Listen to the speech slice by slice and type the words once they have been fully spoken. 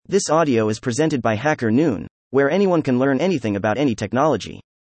This audio is presented by Hacker Noon, where anyone can learn anything about any technology.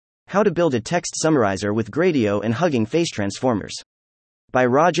 How to build a text summarizer with Gradio and Hugging Face Transformers. By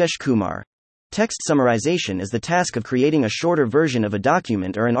Rajesh Kumar. Text summarization is the task of creating a shorter version of a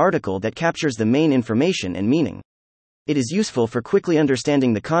document or an article that captures the main information and meaning. It is useful for quickly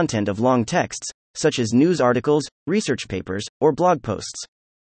understanding the content of long texts, such as news articles, research papers, or blog posts.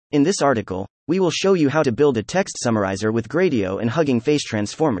 In this article, we will show you how to build a text summarizer with Gradio and Hugging Face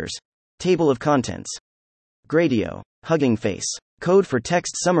Transformers. Table of contents. Gradio, Hugging Face. Code for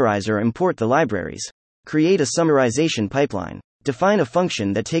text summarizer. Import the libraries. Create a summarization pipeline. Define a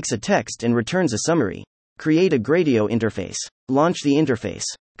function that takes a text and returns a summary. Create a Gradio interface. Launch the interface.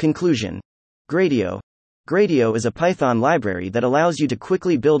 Conclusion. Gradio. Gradio is a Python library that allows you to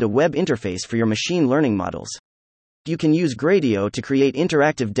quickly build a web interface for your machine learning models. You can use Gradio to create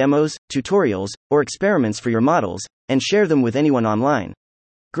interactive demos, tutorials, or experiments for your models, and share them with anyone online.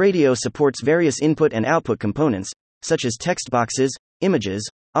 Gradio supports various input and output components, such as text boxes, images,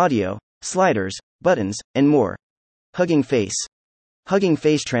 audio, sliders, buttons, and more. Hugging Face. Hugging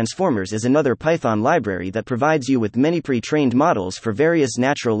Face Transformers is another Python library that provides you with many pre-trained models for various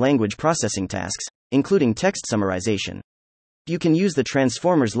natural language processing tasks, including text summarization. You can use the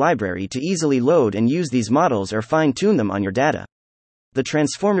Transformers library to easily load and use these models or fine-tune them on your data. The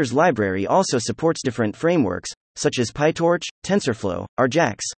Transformers library also supports different frameworks, such as PyTorch, TensorFlow,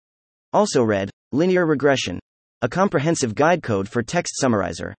 Argmax. Also read, Linear Regression. A comprehensive guide code for text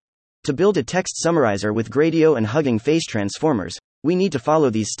summarizer. To build a text summarizer with Gradio and Hugging Face Transformers, we need to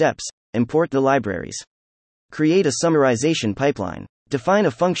follow these steps. Import the libraries. Create a summarization pipeline. Define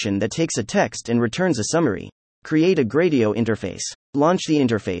a function that takes a text and returns a summary. Create a Gradio interface. Launch the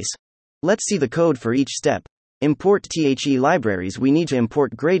interface. Let's see the code for each step. Import the libraries. We need to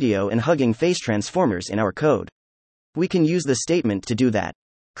import Gradio and Hugging Face Transformers in our code. We can use the statement to do that.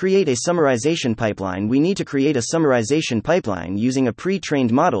 Create a summarization pipeline. We need to create a summarization pipeline using a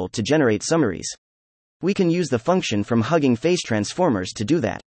pre-trained model to generate summaries. We can use the function from Hugging Face Transformers to do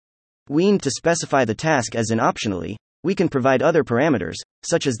that. We need to specify the task as an optionally. We can provide other parameters,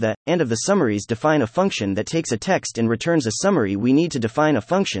 such as the end of the summaries. Define a function that takes a text and returns a summary. We need to define a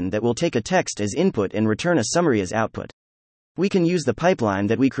function that will take a text as input and return a summary as output. We can use the pipeline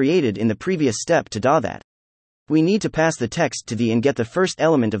that we created in the previous step to do that. We need to pass the text to the and get the first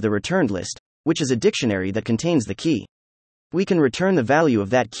element of the returned list, which is a dictionary that contains the key. We can return the value of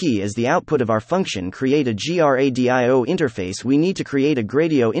that key as the output of our function. Create a Gradio interface. We need to create a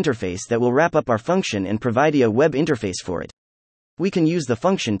Gradio interface that will wrap up our function and provide a web interface for it. We can use the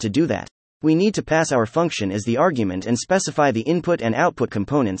function to do that. We need to pass our function as the argument and specify the input and output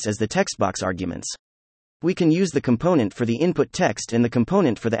components as the textbox arguments. We can use the component for the input text and the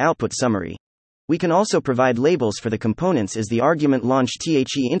component for the output summary. We can also provide labels for the components as the argument. Launch the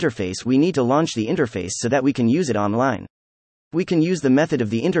interface. We need to launch the interface so that we can use it online. We can use the method of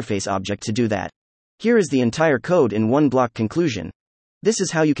the interface object to do that. Here is the entire code in one block. Conclusion. This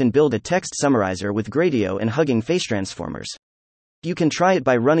is how you can build a text summarizer with Gradio and Hugging Face Transformers. You can try it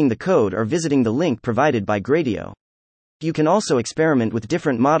by running the code or visiting the link provided by Gradio. You can also experiment with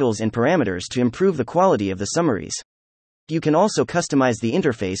different models and parameters to improve the quality of the summaries. You can also customize the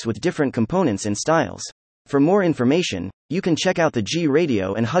interface with different components and styles. For more information, you can check out the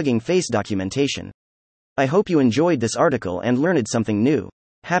Gradio and Hugging Face documentation. I hope you enjoyed this article and learned something new.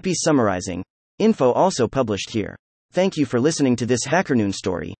 Happy summarizing. Info also published here. Thank you for listening to this HackerNoon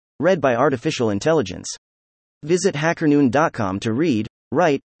story, read by Artificial Intelligence. Visit hackernoon.com to read,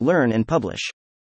 write, learn and publish.